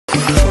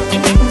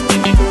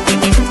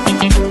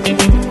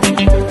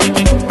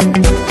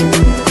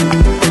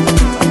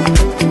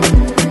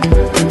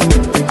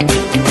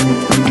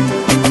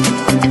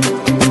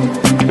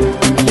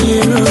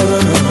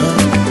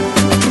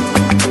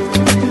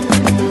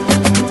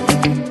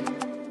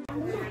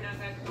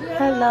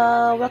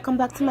welcome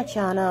back to my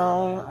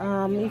channel.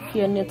 If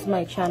you're new to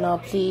my channel,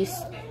 please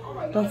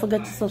don't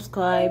forget to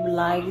subscribe,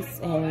 like,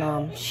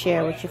 and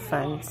share with your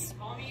friends.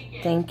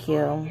 Thank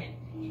you.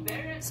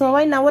 So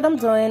right now what I'm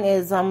doing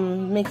is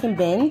I'm making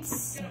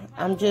beans.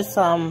 I'm just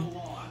trying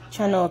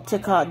to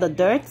take out the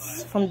dirt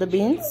from the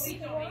beans.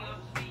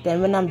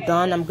 Then when I'm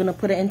done, I'm gonna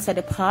put it inside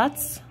the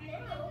pots.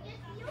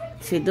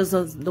 See, this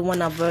is the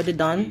one I've already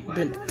done,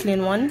 the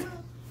clean one,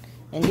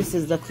 and this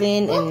is the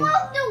clean, and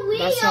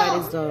that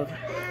side is the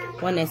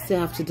one I still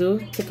have to do,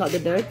 take out the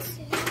dirt.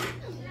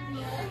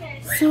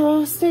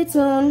 So stay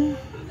tuned.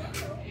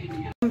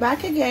 I'm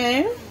back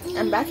again.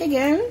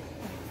 Yeah,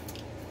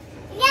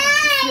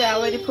 I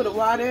already put the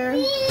water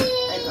and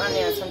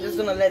onions, so I'm just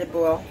gonna let it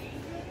boil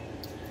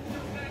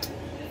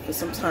for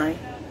some time.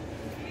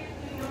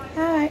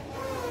 Alright,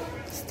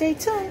 stay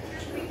tuned.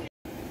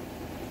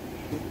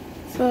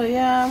 So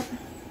yeah,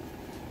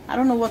 I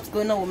don't know what's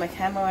going on with my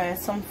camera.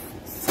 Some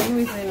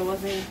reason it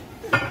wasn't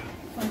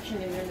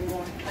functioning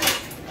anymore.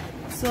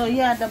 So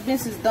yeah, the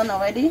beans is done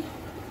already.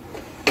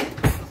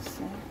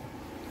 So,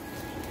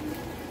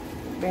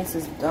 the beans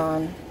is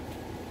done.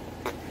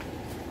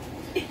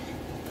 Is it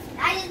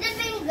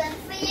been good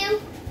for you?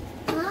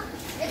 Huh?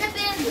 Is it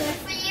been good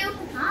for you?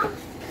 Huh?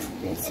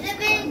 Is it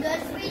been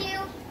good for you?